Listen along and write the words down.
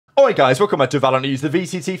Alright guys, welcome back to VALORANT News. The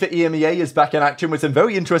VCT for EMEA is back in action with some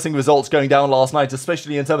very interesting results going down last night,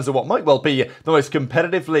 especially in terms of what might well be the most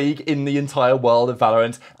competitive league in the entire world of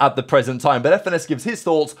VALORANT at the present time. But FNS gives his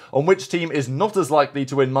thoughts on which team is not as likely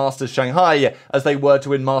to win Masters Shanghai as they were to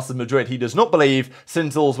win Masters Madrid. He does not believe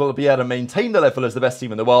Sentinels will be able to maintain the level as the best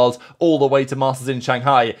team in the world all the way to Masters in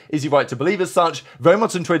Shanghai. Is he right to believe as such? Very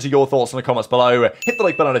much intrigued to your thoughts in the comments below. Hit the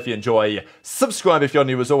like button if you enjoy. Subscribe if you're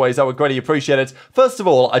new as always. I would greatly appreciate it. First of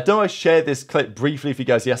all, I know I shared this clip briefly for you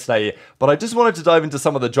guys yesterday, but I just wanted to dive into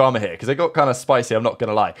some of the drama here because it got kind of spicy, I'm not going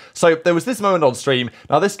to lie. So there was this moment on stream.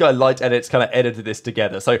 Now this guy Light Edits kind of edited this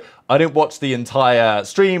together, so I didn't watch the entire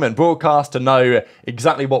stream and broadcast to know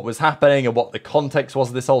exactly what was happening and what the context was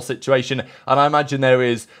of this whole situation, and I imagine there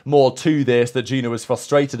is more to this that Joona was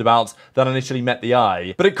frustrated about than initially met the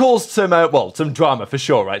eye. But it caused some, some drama for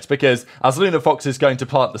sure, right? Because as Luna Fox is going to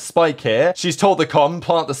plant the spike here, she's told the com,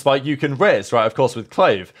 plant the spike, you can res, right? Of course with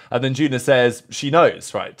Clove. And then Joona says she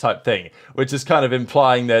knows, right, type thing, which is kind of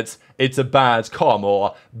implying that it's a bad com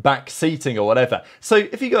or backseating or whatever. So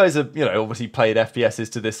if you guys have, obviously played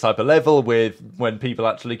FPSs to this type of level with when people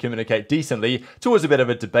actually communicate decently, it's always a bit of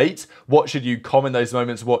a debate. What should you com in those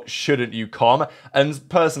moments? What shouldn't you com? And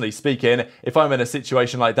personally speaking, if I'm in a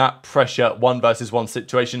situation like that, pressure 1 versus 1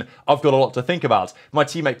 situation, I've got a lot to think about. My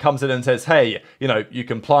teammate comes in and says, hey, you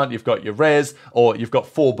can plant, you've got your res, or you've got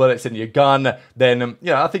 4 bullets in your gun, then,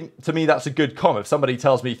 I think to me that's a good com. If somebody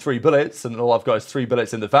tells me 3 bullets and all I've got is 3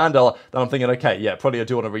 bullets in the Vandal, then I'm thinking, okay, yeah, probably I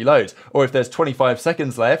do want to reload. Or if there's 25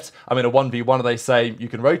 seconds left, I'm in a 1v1 and they say you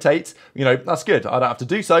can rotate, that's good. I don't have to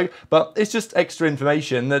do so, but it's just extra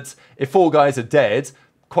information that if 4 guys are dead,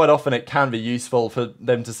 quite often it can be useful for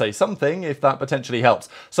them to say something if that potentially helps.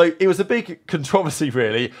 So it was a big controversy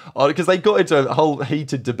really, because they got into a whole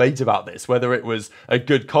heated debate about this, whether it was a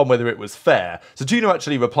good com, whether it was fair. So Joona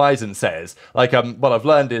actually replies and says, what I've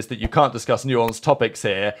learned is that you can't discuss nuanced topics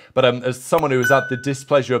here, but as someone who has had the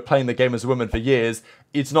displeasure of playing the game as a woman for years,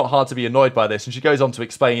 it's not hard to be annoyed by this. And she goes on to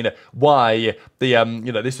explain why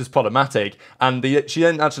this was problematic. And she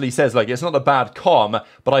then actually says, it's not a bad com,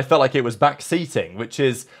 but I felt like it was backseating, which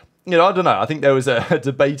is, I don't know. I think there was a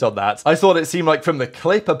debate on that. I thought it seemed like from the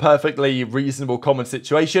clip a perfectly reasonable common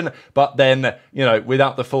situation, but then,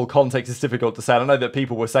 without the full context, it's difficult to say. I know that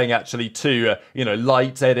people were saying actually to,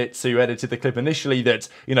 Light Edits, who edited the clip initially, that,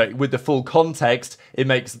 with the full context, it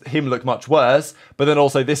makes him look much worse. But then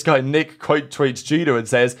also this guy, Nick, quote tweets Joona and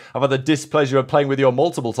says, I've had the displeasure of playing with you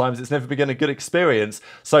multiple times. It's never been a good experience.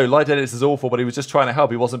 So Light Edits is awful, but he was just trying to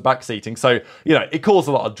help. He wasn't backseating. So, it caused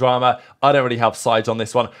a lot of drama. I don't really have sides on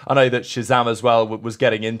this one. I know that Shazam as well was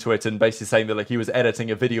getting into it and basically saying that he was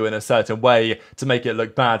editing a video in a certain way to make it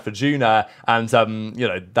look bad for Joona, and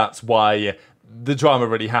that's why the drama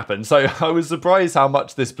really happened. So I was surprised how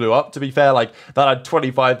much this blew up. To be fair, that had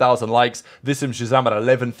 25,000 likes. This from Shazam had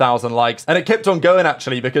 11,000 likes. And it kept on going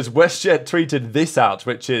actually, because WestJet tweeted this out,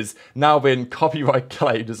 which is now been copyright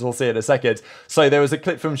claimed, as we'll see in a second. So there was a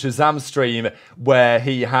clip from Shazam's stream where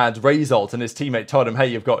he had Raze ult and his teammate told him, hey,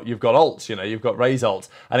 you've got ult, you've got Raze ult.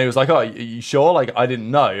 And he was like, oh, are you sure? I didn't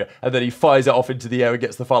know. And then he fires it off into the air and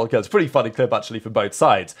gets the final kill. It's a pretty funny clip actually for both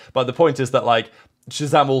sides. But the point is that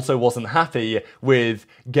Shazam also wasn't happy with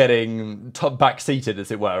getting backseated,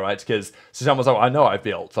 as it were, right? Because Shazam was like, I know I've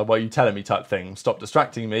built, so why are you telling me type thing? Stop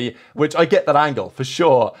distracting me, which I get that angle, for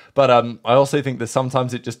sure. But I also think that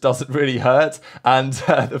sometimes it just doesn't really hurt. And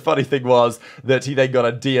the funny thing was that he then got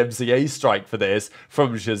a DMCA strike for this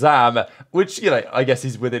from Shazam, which, I guess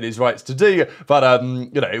he's within his rights to do. But,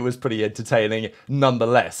 it was pretty entertaining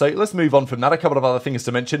nonetheless. So let's move on from that. A couple of other things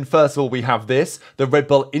to mention. First of all, we have this, the Red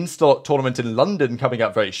Bull Instalock tournament in London coming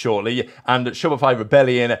up very shortly, and Shopify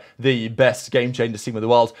Rebellion, the best game changer team in the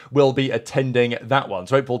world, will be attending that one.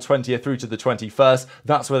 So April 20th through to the 21st,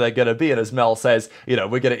 that's where they're going to be. And as Mel says, we're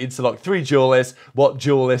going to interlock 3 duelists. What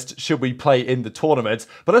duelist should we play in the tournament?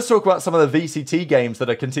 But let's talk about some of the VCT games that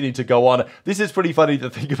are continuing to go on. This is pretty funny to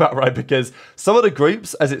think about, right? Because some of the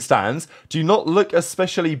groups, as it stands, do not look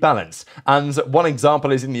especially balanced. And one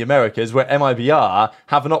example is in the Americas, where MIBR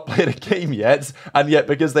have not played a game yet, and yet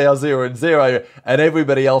because they are 0-0, and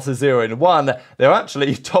everybody else is 0-1, they're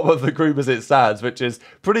actually top of the group as it stands, which is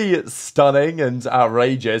pretty stunning and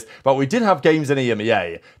outrageous. But we did have games in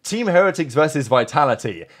EMEA. Team Heretics versus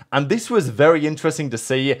Vitality. And this was very interesting to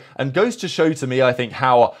see, and goes to show to me, I think,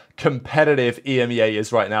 how competitive EMEA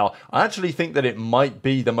is right now. I actually think that it might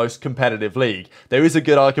be the most competitive league. There is a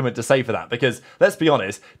good argument to say for that, because let's be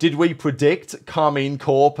honest, did we predict Carmine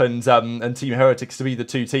Corp and Team Heretics to be the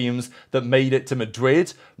two teams that made it to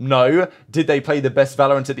Madrid? No. Did they play the best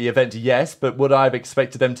Valorant at the event? Yes, but would I have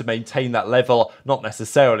expected them to maintain that level? Not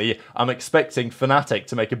necessarily. I'm expecting Fnatic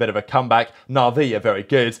to make a bit of a comeback. Na'Vi are very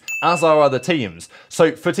good, as are other teams.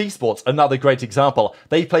 So for T-Sports, another great example.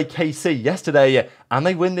 They played KC yesterday, and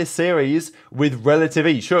they win this series with relative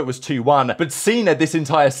ease. Sure, it was 2-1, but Cena this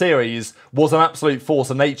entire series was an absolute force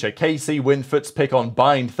of nature. KC win Foot's pick on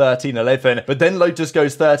Bind 13-11, but then Lotus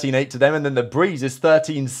goes 13-8 to them, and then the Breeze is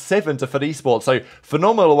 13-7 to FNS Esports. So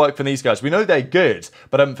phenomenal work from these guys. We know they're good,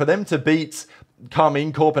 but for them to beat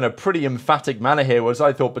Carmine Corp in a pretty emphatic manner here was,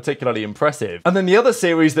 I thought, particularly impressive. And then the other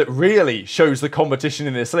series that really shows the competition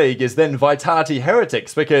in this league is then Vitality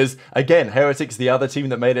Heretics, because again, Heretics, the other team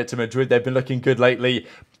that made it to Madrid, they've been looking good lately.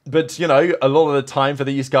 But, you know, a lot of the time for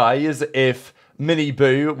these guys, if Mini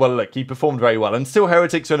Boo, well look, he performed very well, and still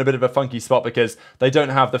Heretics are in a bit of a funky spot because they don't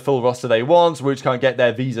have the full roster they want, which can't get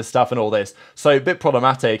their visa stuff and all this, so a bit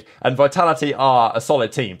problematic. And Vitality are a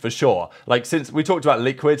solid team for sure. Like, since we talked about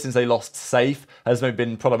Liquid, since they lost Safe, has maybe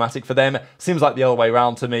been problematic for them. Seems like the other way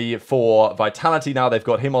around to me for Vitality now. They've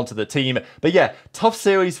got him onto the team. But yeah, tough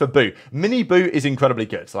series for Boo. Mini Boo is incredibly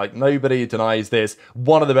good. Like, nobody denies this.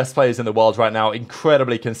 One of the best players in the world right now.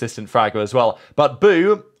 Incredibly consistent fragger as well. But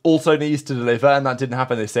Boo also needs to deliver, and that didn't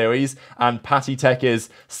happen this series. And Patty Tech is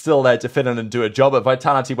still there to fill in and do a job. But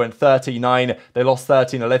Vitality went 39. They lost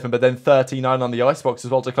 13-11, but then 39 on the Icebox as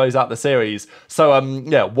well to close out the series. So,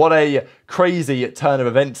 yeah, what a crazy turn of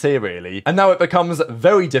events here, really. And now it becomes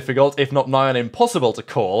very difficult, if not nigh on impossible, to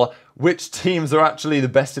call which teams are actually the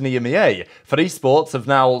best in EMEA. FNS Esports have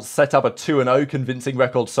now set up a 2-0 convincing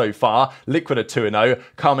record so far. Liquid are 2-0,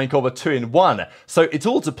 Carmine Corp are 2-1. So it's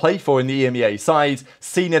all to play for in the EMEA side.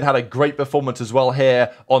 CNED had a great performance as well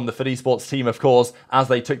here on the FNS Esports team, of course, as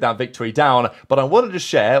they took that victory down. But I wanted to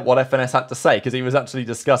share what FNS had to say, because he was actually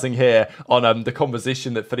discussing here on the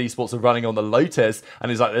composition that FNS Esports are running on the Lotus, and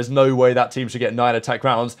he's like, there's no way that team should get 9 attack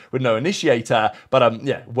rounds with no initiator. But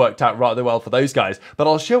yeah, worked out rather well for those guys. But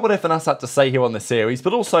I'll share what FNS had to say here on the series,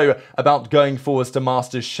 but also about going forwards to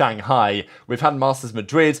Masters Shanghai. We've had Masters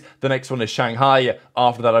Madrid, the next one is Shanghai.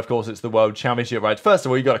 After that, of course, it's the World Championship, right? First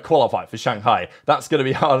of all, you've got to qualify for Shanghai. That's going to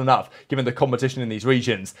be hard enough, given the competition in these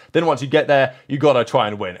regions. Then once you get there, you've got to try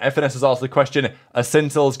and win. FNS has asked the question, are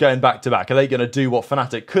Sentinels going back-to-back? Are they going to do what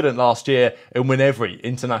Fnatic couldn't last year and win every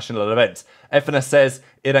international event? FNS says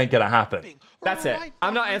it ain't going to happen. That's it.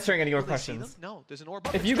 I'm not answering any more questions. No, there's an orb.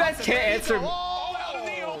 If you guys can't answer... Oh, out in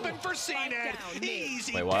the open for CNED.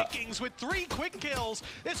 Easy pickings with 3 quick kills.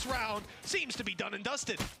 This round seems to be done and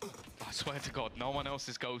dusted. I swear to God, no one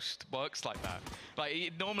else's ghost works like that.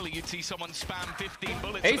 Like, normally you'd see someone spam 15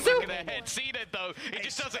 bullets to the back of their head. CNED, though, it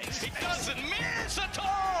just doesn't. It doesn't miss at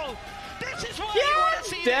all. This is why you want to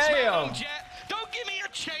see this man on Jet. Don't give me a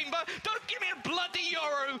chamber. Don't give me a bloody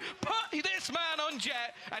Yoru. Put this man on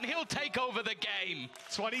Jet, and he'll take over the game.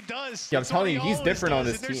 That's what he does. Yeah, I'm telling you, he's different on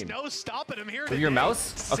this There's team. no stopping him here. With your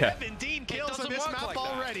mouse? Okay. 17 kills on this map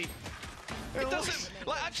already. It doesn't,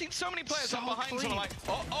 like, I've seen so many players up behind someone like,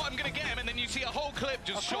 oh, I'm gonna get him, and then you see a whole clip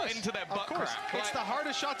just shot into their butt crack. It's the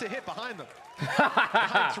hardest shot to hit behind them.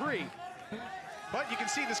 Behind 3. But you can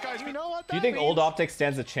see this guy's. You know what? Do you think Old Optic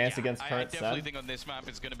stands a chance against I current definitely Sen? think on this map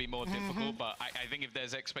it's going to be more difficult, but I think if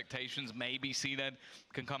there's expectations, maybe CNED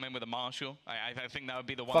can come in with a Marshall. I think that would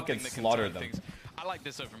be the one Fucking thing that can slaughter turn them. things. I like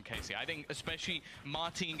this though from Casey. I think especially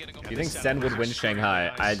Martin getting up. Do you think Sen would win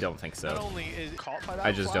Shanghai? I don't think so.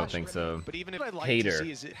 I just don't think so. But even if I'd like Hater. to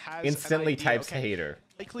see is it has instantly types hater.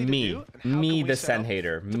 Me, the Sen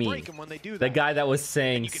hater. Me. The guy that was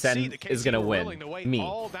saying Sen is gonna win. Me.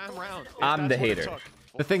 I'm the hater.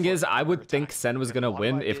 The thing is, I would think Sen was gonna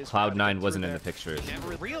win if Cloud9 wasn't in the picture.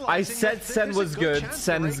 I said Sen was good.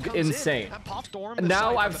 Sen's insane.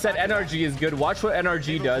 Now I've said NRG is good. Watch what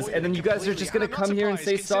NRG does, and then you guys are just gonna come here and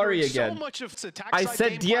say sorry again. I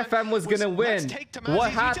said DFM was gonna win.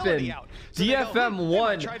 What happened? DFM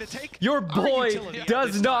won. Your boy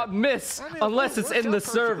does not miss unless it's in the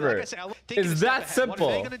server. It's that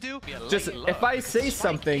simple. Just, if I say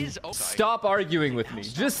something, stop arguing with me.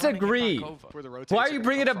 Just agree. Why are you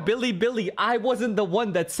bringing up Billy? I wasn't the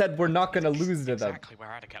one that said we're not gonna lose to them.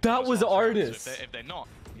 That was Artis.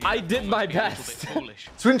 I did my best.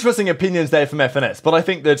 So interesting opinions there from FNS, but I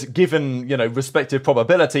think that given, you know, respective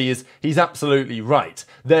probabilities, he's absolutely right.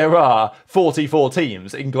 There are 44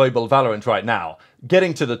 teams in global Valorant right now.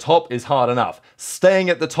 getting to the top is hard enough. Staying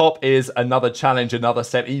at the top is another challenge, another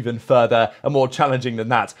step even further and more challenging than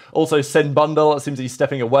that. Also, Sen Bundle, it seems he's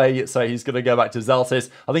stepping away, so he's going to go back to Zelsis.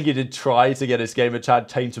 I think he did try to get his gamer tag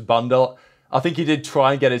changed to Bundle. I think he did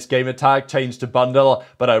try and get his gamer tag changed to Bundle,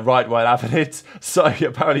 but Right won't have it. So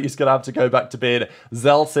apparently he's going to have to go back to being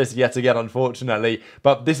Zelsis yet again, unfortunately.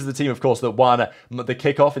 But this is the team, of course, that won the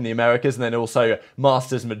kickoff in the Americas and then also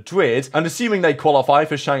Masters Madrid. And assuming they qualify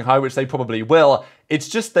for Shanghai, which they probably will, it's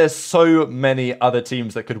just there's so many other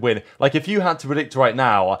teams that could win. Like, if you had to predict right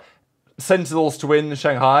now, Sentinels to win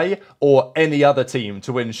Shanghai or any other team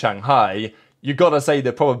to win Shanghai, you gotta say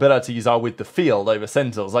the probabilities are with the field over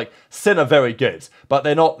Sentinels. Like, Sen are very good, but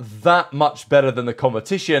they're not that much better than the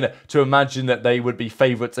competition to imagine that they would be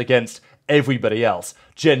favourites against everybody else.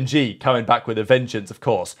 Gen.G coming back with a vengeance, of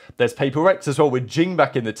course. There's Paper Rex as well with Jing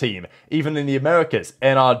back in the team. Even in the Americas,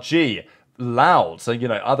 NRG, Loud. So, you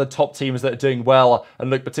know, other top teams that are doing well and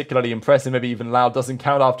look particularly impressive. Maybe even Loud doesn't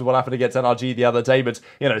count after what happened against NRG the other day, but,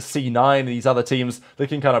 you know, C9 and these other teams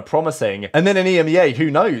looking kind of promising. And then in EMEA, who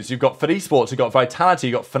knows? You've got FNS Esports, you've got Vitality,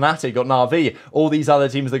 you've got Fnatic, you've got Na'Vi, all these other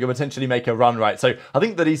teams that could potentially make a run, right? So I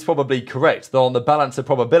think that he's probably correct, that on the balance of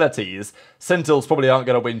probabilities, Sentinels probably aren't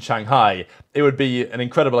going to win Shanghai. It would be an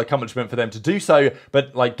incredible accomplishment for them to do so,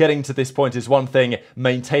 but like getting to this point is one thing,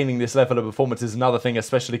 maintaining this level of performance is another thing,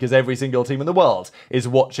 especially because every single team in the world is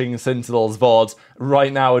watching Sentinels VODs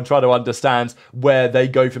right now and try to understand where they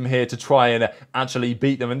go from here to try and actually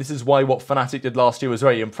beat them. And this is why what Fnatic did last year was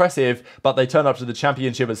very impressive, but they turned up to the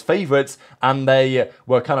championship as favourites and they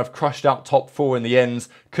were kind of crushed out top 4 in the end,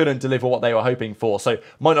 couldn't deliver what they were hoping for. So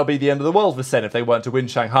might not be the end of the world for Sen if they weren't to win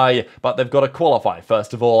Shanghai, but they've got to qualify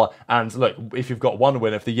first of all. And look, if you've got one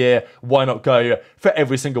win of the year, why not go for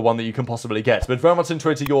every single one that you can possibly get? But very much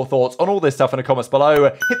interested your thoughts on all this stuff in the comments below.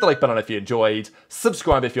 Hit the like button if you enjoyed,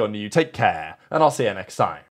 subscribe if you're new, take care, and I'll see you next time.